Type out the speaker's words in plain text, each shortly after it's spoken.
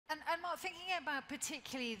And Mark, thinking about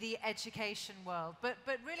particularly the education world, but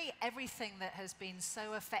really everything that has been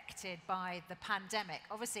so affected by the pandemic.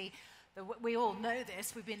 Obviously, we all know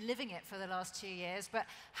this, we've been living it for the last 2 years, but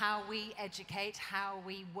how we educate, how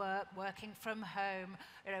we work, working from home,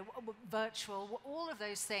 virtual, all of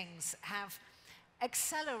those things have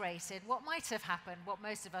accelerated what might have happened, what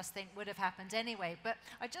most of us think would have happened anyway. But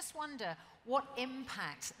I just wonder what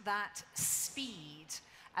impact that speed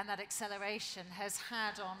and that acceleration has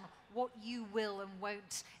had on what you will and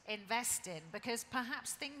won't invest in. Because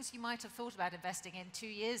perhaps things you might have thought about investing in 2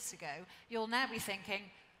 years ago, you'll now be thinking,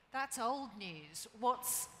 that's old news.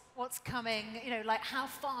 What's coming? Like how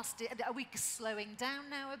fast, are we slowing down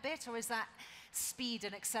now a bit? Or is that speed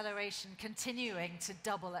and acceleration continuing to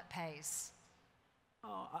double at pace?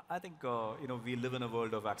 I think we live in a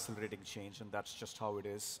world of accelerating change, and that's just how it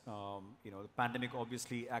is. The pandemic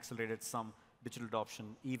obviously accelerated some digital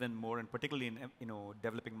adoption even more, and particularly in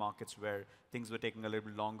developing markets where things were taking a little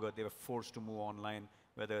bit longer. They were forced to move online,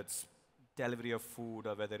 whether it's delivery of food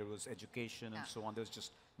or whether it was education and so on. There's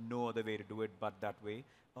just no other way to do it but that way.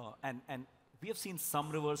 And we have seen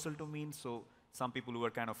some reversal to mean. So some people who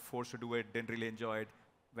were kind of forced to do it, didn't really enjoy it,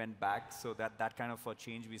 went back. So that kind of a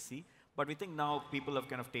change we see. But we think now people have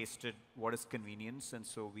kind of tasted what is convenience, and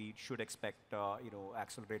so we should expect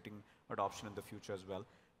accelerating adoption in the future as well.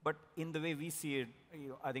 But in the way we see it,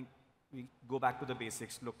 I think we go back to the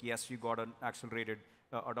basics. Look, yes, you got an accelerated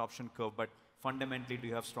adoption curve, but fundamentally, do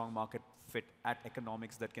you have strong market fit at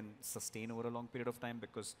economics that can sustain over a long period of time?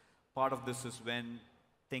 Because part of this is when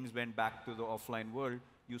things went back to the offline world,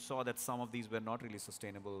 you saw that some of these were not really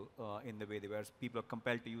sustainable in the way they were. People are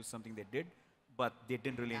compelled to use something they did, but they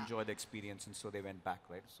didn't really enjoy the experience, and so they went back,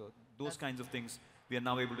 right? So those kinds of things, we are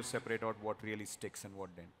now able to separate out what really sticks and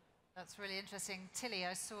what didn't. That's really interesting. Tilly,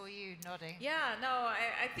 I saw you nodding. Yeah, no,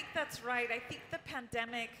 I think that's right. I think the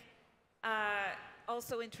pandemic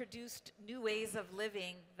also introduced new ways of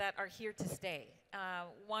living that are here to stay.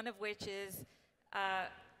 One of which is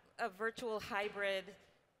a virtual hybrid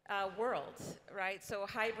world, right? So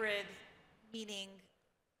hybrid meaning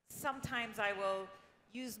sometimes I will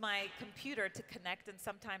use my computer to connect and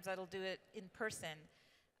sometimes I'll do it in person.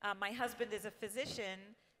 My husband is a physician,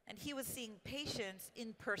 and he was seeing patients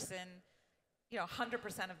in person,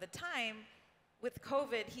 100% of the time. With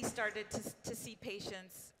COVID, he started to see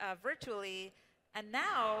patients virtually, and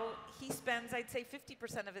now he spends, I'd say,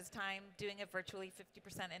 50% of his time doing it virtually,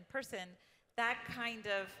 50% in person. That kind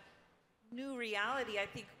of new reality, I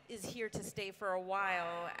think, is here to stay for a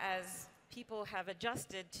while as people have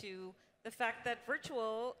adjusted to the fact that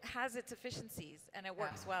virtual has its efficiencies and it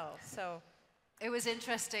works well. So. It was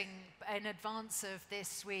interesting, in advance of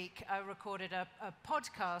this week, I recorded a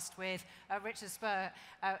podcast with Richard Spur,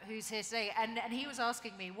 who's here today, and he was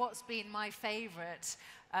asking me what's been my favorite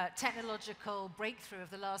technological breakthrough of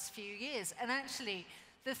the last few years. And actually,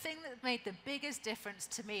 the thing that made the biggest difference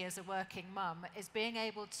to me as a working mum is being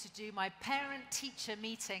able to do my parent-teacher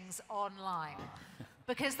meetings online.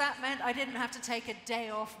 Because that meant I didn't have to take a day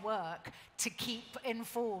off work to keep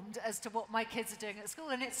informed as to what my kids are doing at school.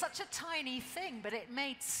 And it's such a tiny thing, but it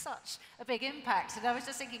made such a big impact. And I was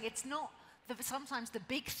just thinking, it's not sometimes the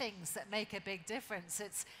big things that make a big difference.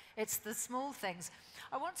 It's the small things.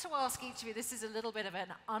 I want to ask each of you, this is a little bit of an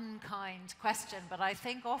unkind question, but I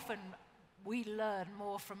think often we learn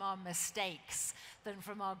more from our mistakes than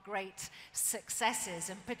from our great successes,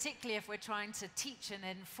 and particularly if we're trying to teach and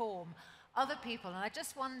inform other people. And I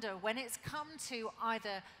just wonder, when it's come to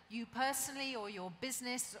either you personally or your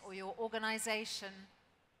business or your organization,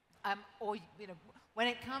 or when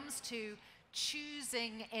it comes to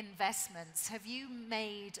choosing investments, have you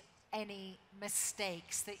made any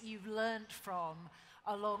mistakes that you've learned from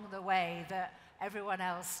along the way that everyone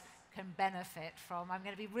else can benefit from? I'm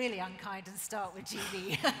going to be really unkind and start with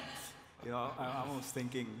GB. I'm almost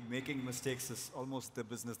thinking making mistakes is almost the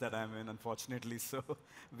business that I'm in, unfortunately. So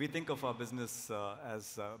we think of our business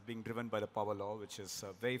as being driven by the power law, which is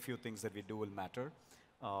very few things that we do will matter.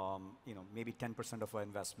 Maybe 10% of our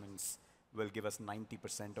investments will give us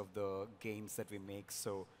 90% of the gains that we make.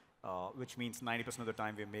 So, which means 90% of the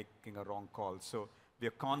time we're making a wrong call. So we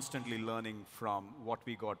are constantly learning from what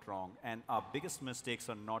we got wrong. And our biggest mistakes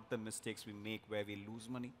are not the mistakes we make where we lose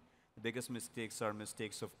money. The biggest mistakes are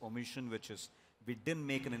mistakes of omission, which is we didn't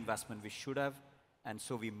make an investment we should have, and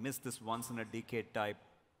so we missed this once-in-a-decade type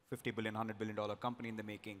 $50 billion, $100 billion company in the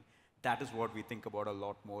making. That is what we think about a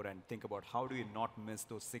lot more, and think about how do you not miss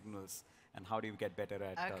those signals, and how do you get better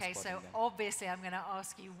at Okay, so them. obviously I'm going to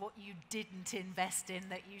ask you what you didn't invest in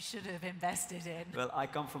that you should have invested in. Well, I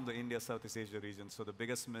come from the India, Southeast Asia region, so the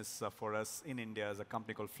biggest miss for us in India is a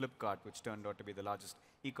company called Flipkart, which turned out to be the largest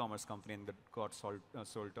e-commerce company and that got sold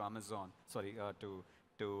to Amazon, sorry, to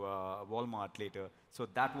Walmart later. So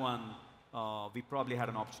that one, we probably had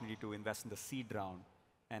an opportunity to invest in the seed round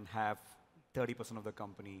and have 30% of the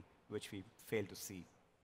company, which we failed to see.